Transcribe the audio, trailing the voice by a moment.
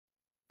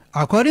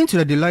According to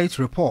the Deloitte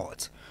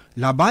report,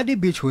 Labadi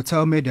Beach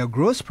Hotel made a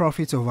gross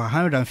profit of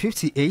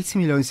 158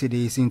 million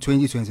cedis in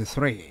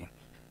 2023.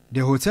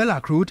 The hotel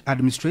accrued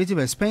administrative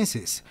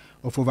expenses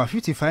of over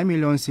 55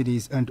 million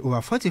cedis and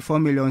over 44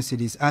 million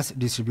cedis as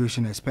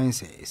distribution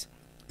expenses.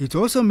 It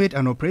also made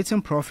an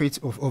operating profit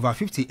of over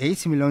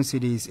 58 million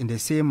cedis in the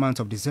same month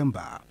of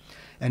December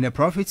and a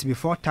profit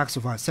before tax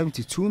of over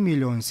 72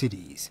 million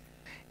cedis.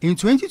 In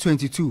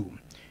 2022,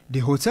 the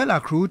hotel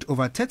accrued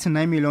over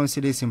 39 million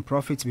cedis in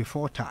profits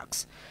before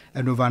tax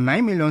and over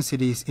 9 million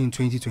cedis in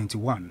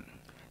 2021.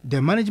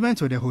 The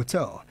management of the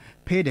hotel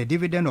paid a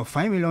dividend of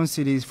 5 million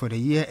cedis for the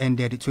year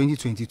ended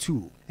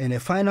 2022 and a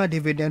final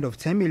dividend of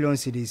 10 million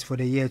cedis for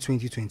the year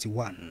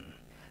 2021.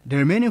 The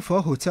remaining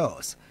 4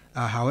 hotels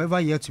are however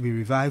yet to be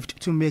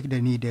revived to make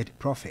the needed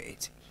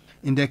profit.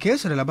 In the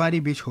case of the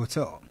Labadi Beach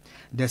Hotel,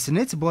 the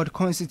SSNIT board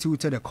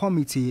constituted a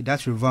committee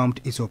that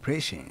revamped its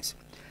operations.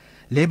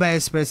 Labour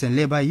experts and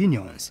labour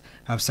unions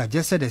have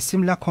suggested a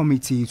similar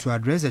committee to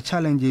address the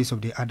challenges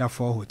of the other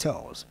 4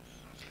 hotels.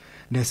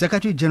 The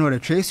Secretary General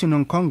of the Trades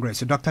Union Congress,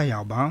 Dr.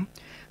 Yauba,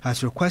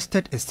 has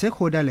requested a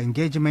stakeholder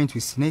engagement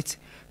with SSNIT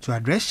to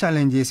address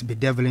challenges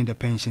bedeviling the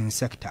pension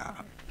sector.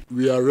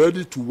 We are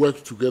ready to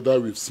work together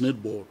with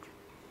SSNIT board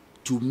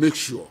to make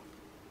sure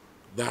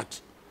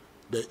that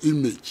the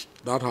image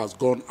that has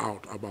gone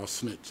out about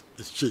SSNIT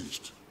is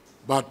changed.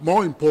 But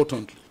more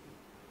importantly,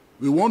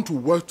 we want to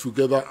work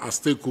together as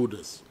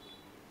stakeholders,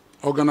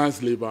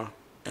 organized labor,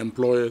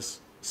 employers,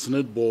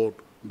 SSNIT board,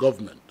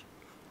 government,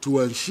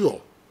 to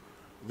ensure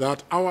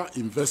that our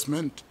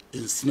investment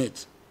in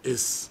SSNIT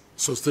is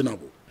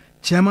sustainable.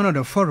 Chairman of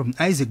the forum,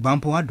 Isaac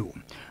Bampoado,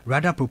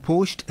 rather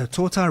proposed a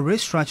total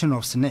restructuring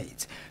of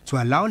SSNIT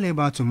to allow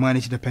labor to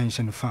manage the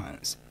pension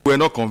funds. We are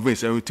not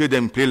convinced, and we tell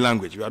them in plain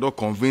language, we are not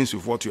convinced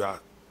with what you are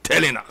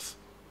telling us.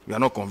 We are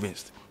not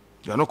convinced.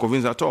 We are not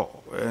convinced at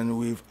all. And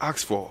we're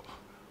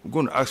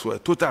going to ask for a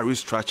total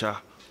restructure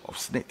of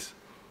SSNIT,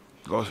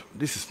 because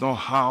this is not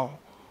how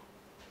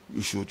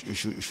you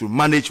should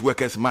manage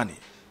workers' money.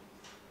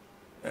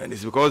 And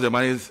it's because the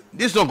money is,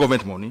 this is not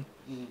government money,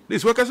 this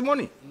is workers'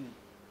 money.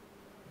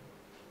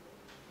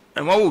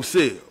 And one will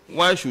say,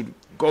 why should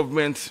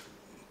government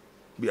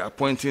be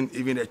appointing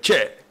even a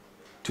chair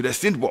to the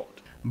SSNIT board?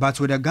 But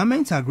would the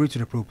government agree to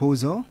the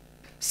proposal?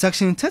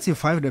 Section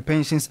 35 of the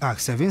Pensions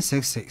Act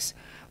 766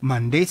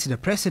 mandates the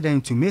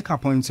president to make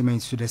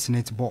appointments to the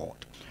SSNIT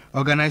board.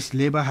 Organized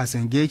labor has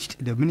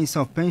engaged the Minister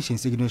of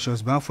Pensions,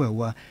 Ignatius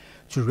Banfuewa,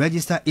 to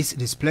register its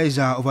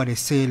displeasure over the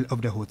sale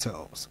of the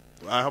hotels.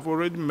 I have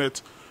already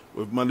met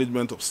with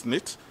management of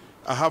SSNIT.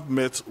 I have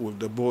met with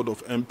the board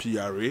of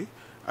MPRA,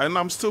 and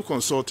I'm still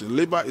consulting.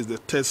 Labor is the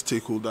third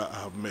stakeholder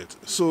I have met.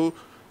 So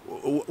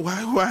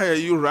why are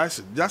you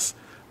rushing? Just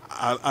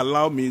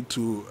allow me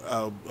to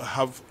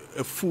have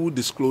a full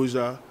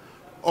disclosure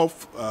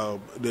of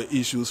the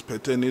issues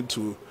pertaining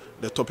to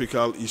the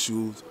topical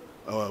issues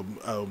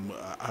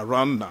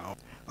around now.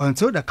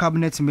 Until the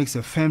cabinet makes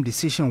a firm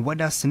decision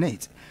whether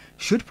SSNIT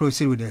should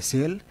proceed with the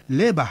sale,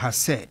 Labour has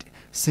said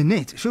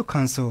SSNIT should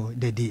cancel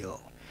the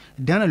deal.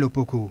 Dana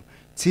Lopoku,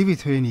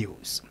 TV3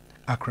 News,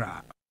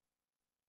 Accra.